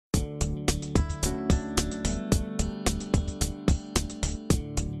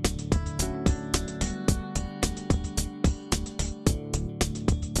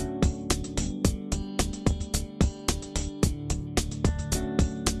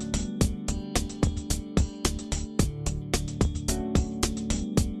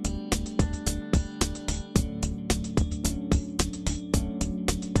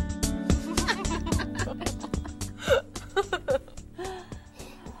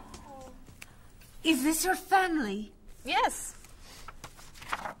Is this your family? Yes.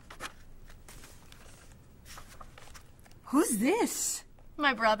 Who's this?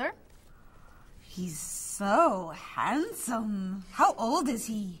 My brother. He's so handsome. How old is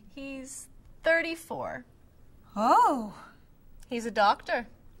he? He's 34. Oh. He's a doctor.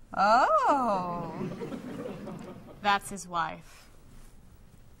 Oh. That's his wife.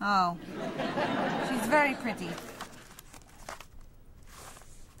 Oh. She's very pretty.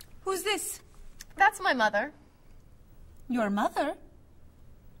 Who's this? That's my mother. Your mother?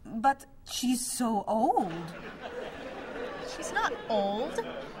 But she's so old. She's not old.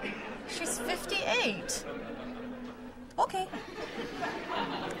 She's 58. Okay.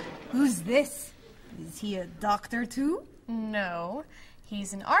 Who's this? Is he a doctor too? No,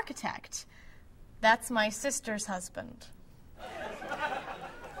 he's an architect. That's my sister's husband.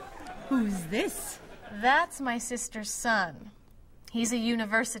 Who's this? That's my sister's son. He's a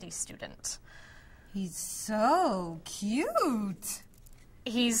university student. He's so cute.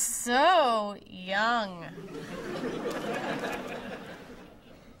 He's so young.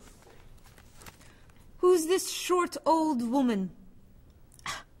 Who's this short old woman?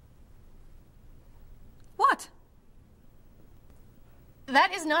 What?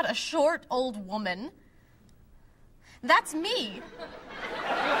 That is not a short old woman. That's me.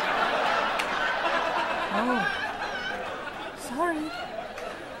 Oh. Sorry.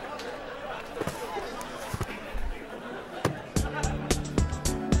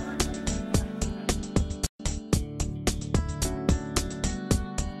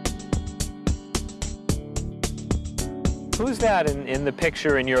 Who's that in the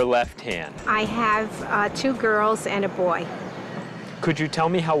picture in your left hand? I have 2 girls and a boy. Could you tell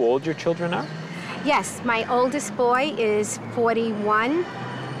me how old your children are? Yes, my oldest boy is 41,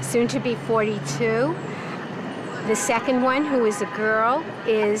 soon to be 42. The second one, who is a girl,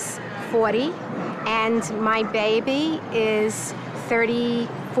 is 40, and my baby is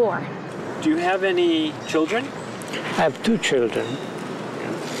 34. Do you have any children? I have 2 children,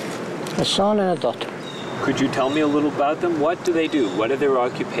 a son and a daughter. Could you tell me a little about them? What do they do? What are their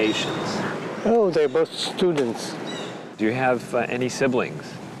occupations? Oh, they're both students. Do you have any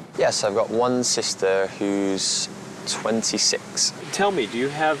siblings? Yes, I've got one sister who's 26. Tell me, do you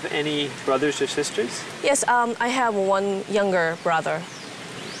have any brothers or sisters? Yes, I have one younger brother.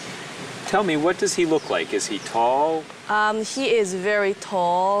 Tell me, what does he look like? Is he tall? He is very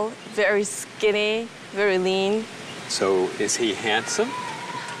tall, very skinny, very lean. So is he handsome?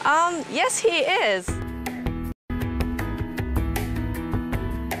 Yes, he is.